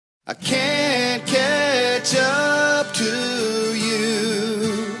I can't catch up to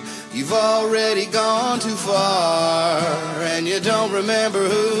you. You've already gone too far, and you don't remember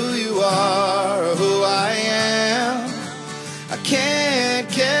who you are or who I am. I can't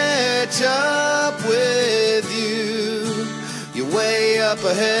catch up with you. You're way up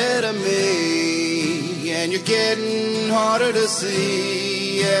ahead of me, and you're getting harder to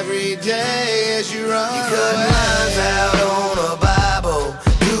see every day as you run away. You cut lines out on a Bible,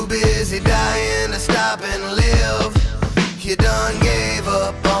 too busy dying to stop and live. You done gave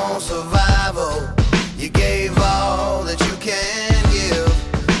up on survival. You gave all that you can give,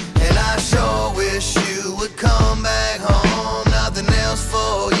 and I sure wish you would come back home. Nothing else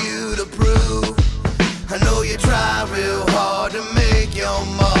for you to prove. I know you try real hard to make your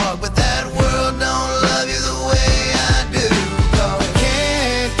mark, but that world don't love you the way I do. I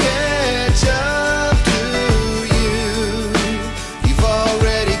can't catch up to you. You've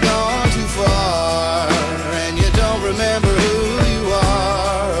already gone too far, and you don't remember who you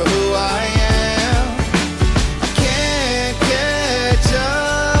are or who I am. I can't catch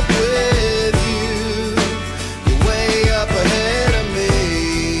up with you. You're way up ahead of me,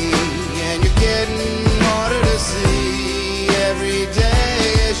 and you're getting harder to see every day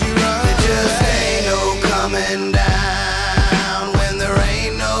as you run. There just ain't no coming down when there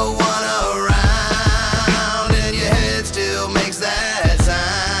ain't no one around, and your head still makes that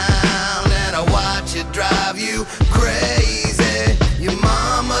sound, and I watch it drive you crazy. Your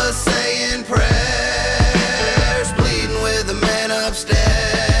mama's saying prayers, pleading with the man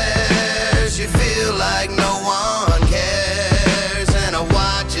upstairs. You feel like no one cares, and I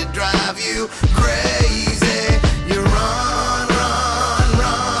watch it drive you crazy. You run, run,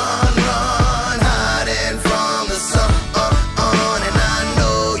 run, run, hiding from the sun, and I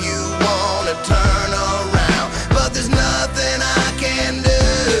know you wanna turn around, but there's nothing I can do.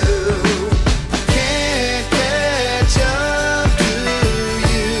 Can't catch up to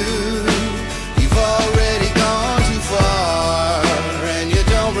you. You've already gone too far, and you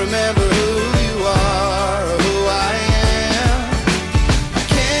don't remember who you are or who I am. I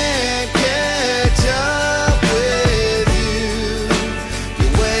can't catch up with you.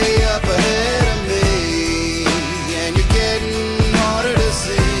 You're way up ahead of me, and you're getting harder to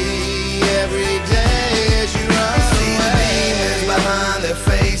see every day as you run See the away. demons behind their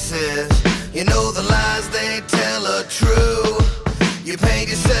faces. You know the lies they tell are true. You paint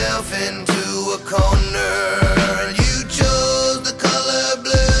yourself into a corner, and you chose the color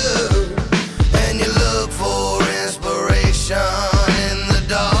blue, and you look for inspiration in the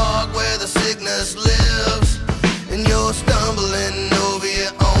dark where the sickness lives, and you're stumbling over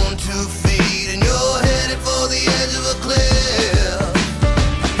your own 2 feet, and you're headed for the edge of a cliff.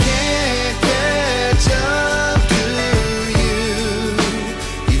 Can't catch up to you.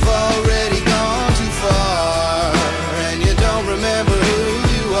 You've already gone too far, and you don't remember who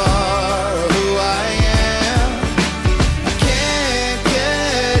you are or who I am. I can't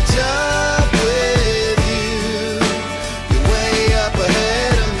catch up with you. You're way up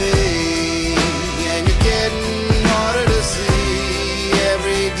ahead of me, and you're getting harder to see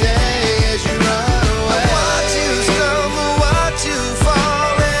every day as you run away. Watch you stumble, watch you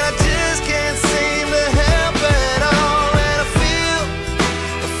fall, and I just can't seem to help at all. And I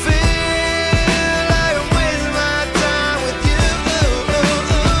feel like I'm wasting my time with you.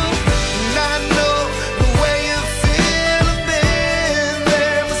 And I know the way you feel, I've been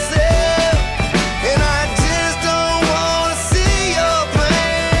there myself, and I just don't wanna see your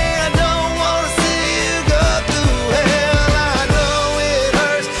pain. I don't wanna see you go through hell. I know it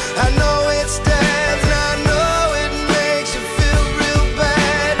hurts, I know it stabs, and I know it makes you feel real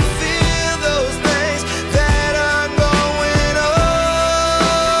bad to feel those things that are going on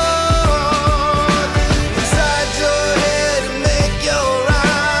inside your head and make your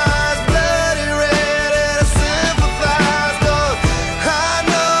eyes bloody red. And I sympathize, 'cause I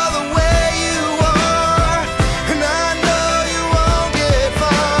know the way you are, and I know you won't get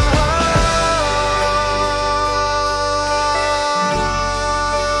far.